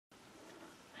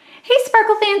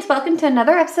fans, welcome to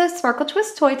another episode of Sparkle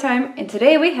Twist Toy Time, and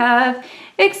today we have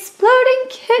exploding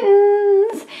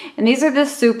kittens, and these are the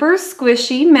super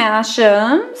squishy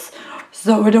Mashems.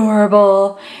 So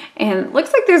adorable, and it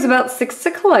looks like there's about 6 to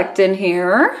collect in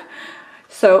here.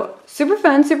 So super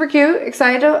fun, super cute,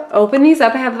 excited to open these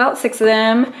up. I have about 6 of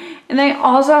them, and they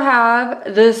also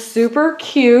have this super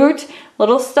cute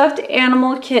little stuffed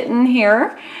animal kitten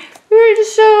here.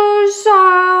 It's so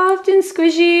soft and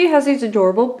squishy, has these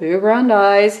adorable big round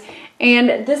eyes.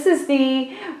 And this is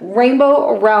the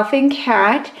rainbow Ralphing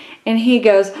cat, and he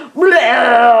goes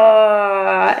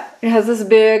blah! It has this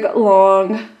big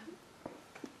long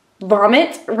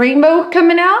vomit rainbow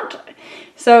coming out.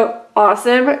 So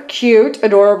awesome, cute,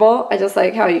 adorable. I just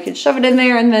like how you can shove it in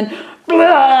there and then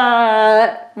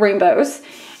blah, rainbows.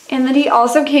 And then he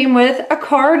also came with a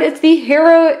card. It's the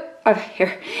hairy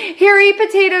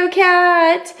potato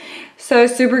cat. So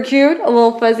super cute, a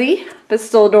little fuzzy, but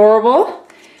still adorable.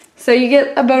 So you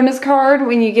get a bonus card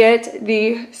when you get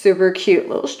the super cute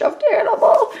little stuffed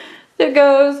animal that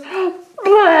goes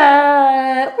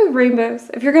blah, with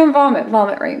rainbows. If you're gonna vomit,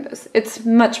 vomit rainbows. It's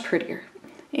much prettier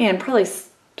and probably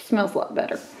smells a lot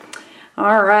better.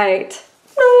 All right,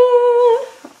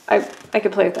 I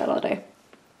could play with that all day.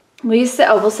 We'll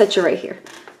set you right here.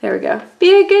 There we go.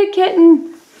 Be a good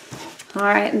kitten. All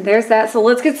right, and there's that. So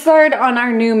let's get started on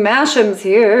our new Mashems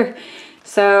here.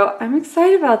 So I'm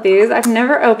excited about these. I've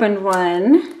never opened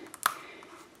one.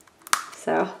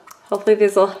 So hopefully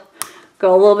these will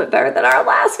go a little bit better than our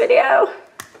last video.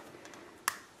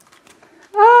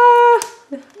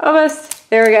 Almost.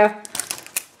 There we go.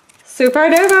 Super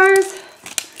dupers.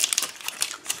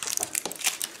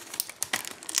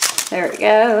 There we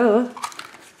go.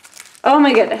 Oh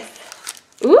my goodness.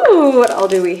 Ooh, what all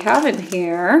do we have in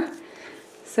here?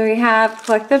 So we have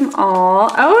collect them all.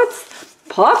 Oh, it's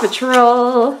Paw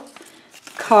Patrol.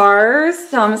 Cars,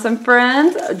 Thomas and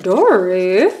Friends,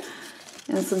 Dory,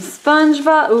 and some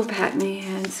SpongeBob. Ooh,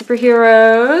 Pac-Man,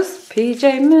 superheroes,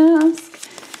 PJ Masks,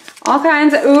 all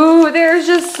kinds of, ooh, there's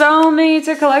just so many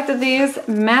to collect of these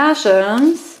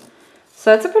Mashems.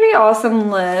 So it's a pretty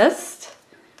awesome list.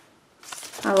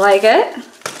 I like it.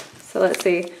 So let's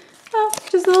see. Oh,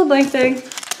 just a little blank thing.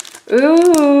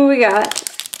 Ooh, we got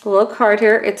a little card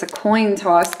here. It's a coin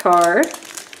toss card.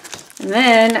 And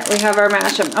then we have our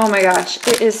Mashem. Oh my gosh,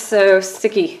 it is so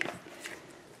sticky.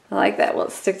 I like that. Will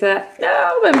it stick to that?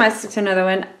 No, but it might stick to another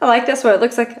one. I like this one. It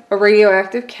looks like a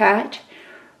radioactive cat.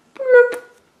 Bloop,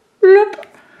 bloop.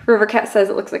 River Cat says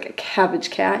it looks like a cabbage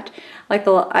cat. I like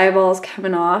the little eyeballs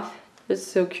coming off. It's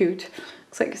so cute.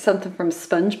 Looks like something from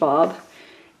SpongeBob.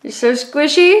 It's so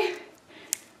squishy.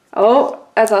 Oh,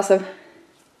 that's awesome.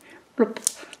 Bloop.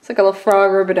 It's like a little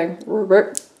frog ribbiting.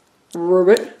 Ribbit,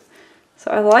 ribbit. So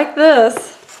I like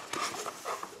this.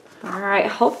 All right,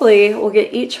 hopefully we'll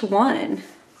get each one.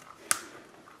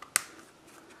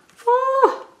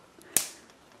 Oh.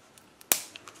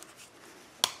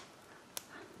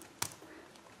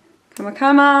 Come on,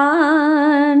 come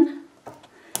on.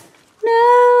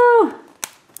 No.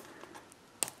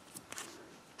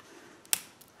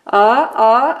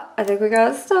 I think we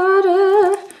got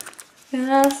started.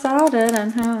 Got started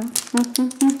and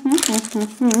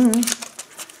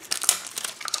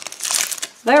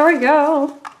there we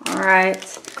go. All right.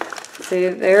 See,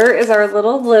 there is our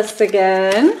little list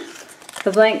again.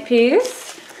 The blank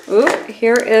piece. Ooh,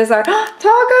 here is our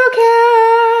Taco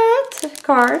Cat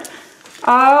card.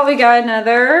 Oh, we got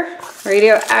another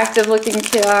radioactive looking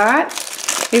cat.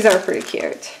 These are pretty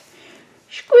cute.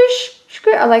 Squish,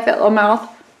 squish. I like that little mouth.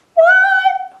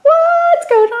 What's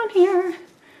going on here?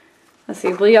 Let's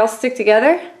see, will y'all stick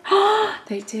together? Oh,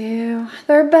 they do.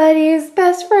 They're buddies,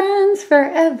 best friends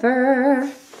forever.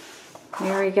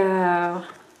 There we go.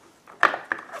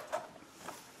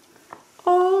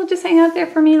 Oh, just hang out there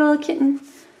for me, little kitten.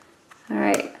 All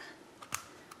right.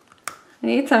 I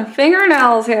need some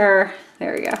fingernails here.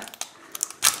 There we go.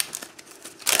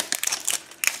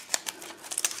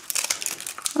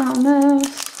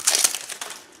 Almost.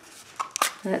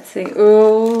 Let's see.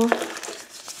 Ooh.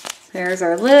 There's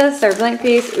our list, our blank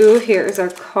piece. Ooh, here's our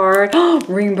card. Oh,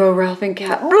 Rainbow Ralphing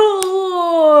cat.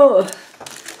 Oh!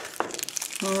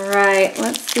 All right,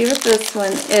 let's see what this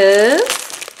one is.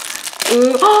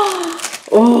 Ooh.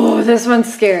 Oh, this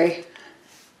one's scary.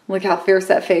 Look how fierce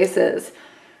that face is.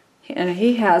 And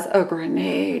he has a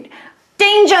grenade.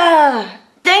 Danger!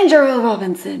 Danger, Will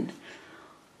Robinson.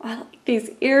 I like these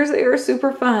ears. They are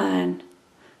super fun.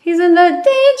 He's in the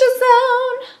danger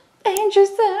zone. Danger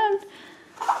zone.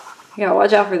 You gotta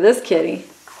watch out for this kitty.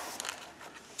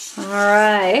 All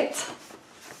right.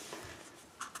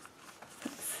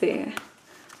 Let's see.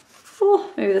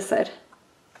 Oh, maybe this side.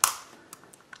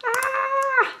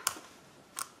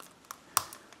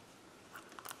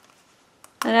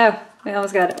 We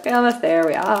almost got it. We almost there.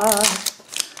 We are.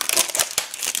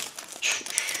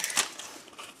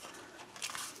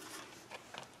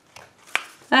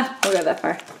 Ah, we'll go that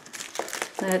far.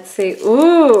 Let's see.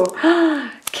 Ooh,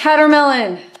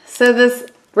 catermelon. So this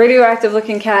radioactive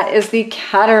looking cat is the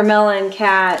catermelon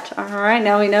cat. All right,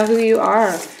 now we know who you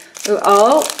are. Ooh,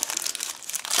 oh,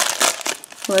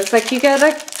 looks like you got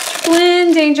a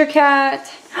twin danger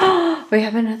cat. We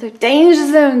have another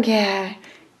danger zone cat.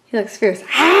 He looks fierce.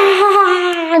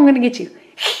 Ah, I'm gonna get you.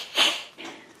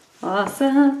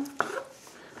 Awesome.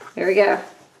 There we go.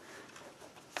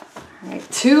 All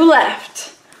right, 2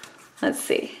 left. Let's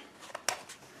see.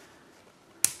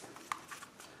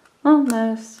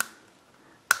 Almost.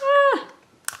 Ah.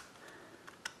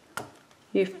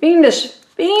 You fiendish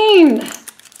fiend.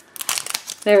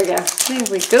 There we go. There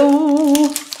we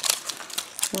go.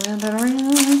 Round and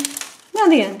around. Now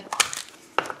the end.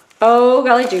 Oh,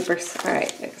 golly jeepers. All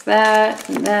right, there's that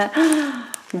and that.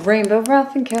 Rainbow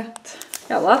Ralphing cat.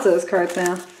 Got lots of those cards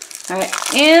now. All right,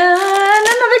 and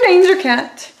another danger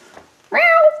cat. Meow.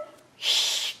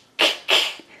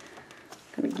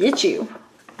 Gonna get you.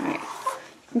 All right,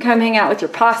 you can come hang out with your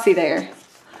posse there.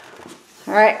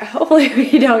 All right, hopefully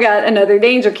we don't got another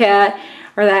danger cat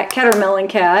or that catermelon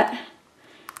cat.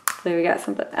 Hopefully we got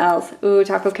something else. Ooh,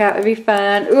 taco cat would be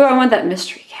fun. Ooh, I want that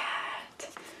mystery cat.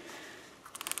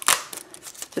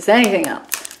 Just anything else.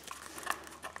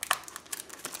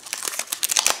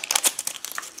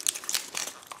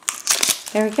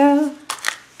 There we go.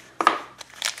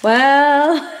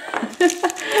 Well,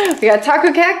 we got a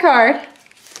taco cat card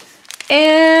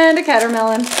and a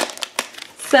catermelon.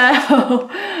 So,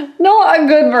 not a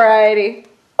good variety.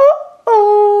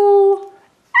 Uh-oh.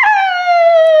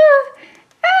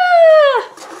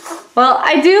 Well,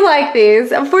 I do like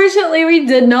these. Unfortunately, we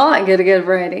did not get a good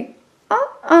variety.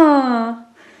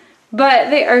 But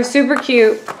they are super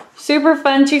cute, super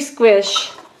fun to squish,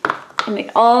 and they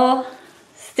all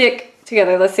stick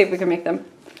together. Let's see if we can make them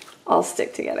all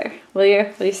stick together. Will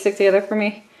you? Will you stick together for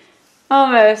me?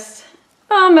 Almost.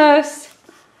 Almost.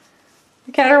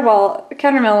 The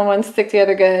catermelon ones stick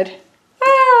together good.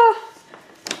 Ah!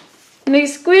 And they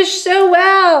squish so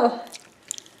well.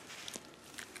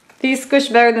 These squish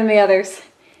better than the others.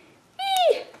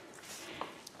 Eee!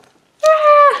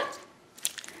 Ah!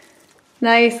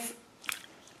 Nice.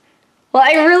 Well,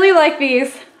 I really like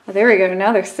these. Oh, there we go.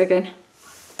 Now they're sticking.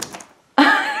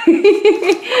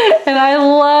 And I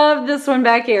love this one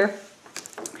back here.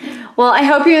 Well, I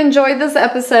hope you enjoyed this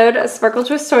episode of Sparkle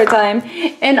Twist Toy Time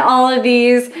and all of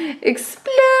these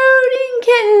exploding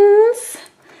kittens.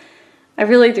 I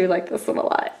really do like this one a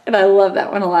lot, and I love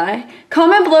that one a lot.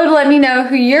 Comment below to let me know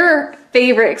who your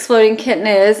favorite exploding kitten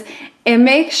is, and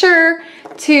make sure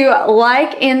to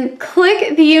like and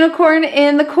click the unicorn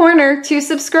in the corner to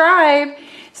subscribe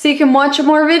so you can watch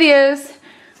more videos.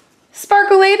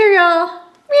 Sparkle later, y'all.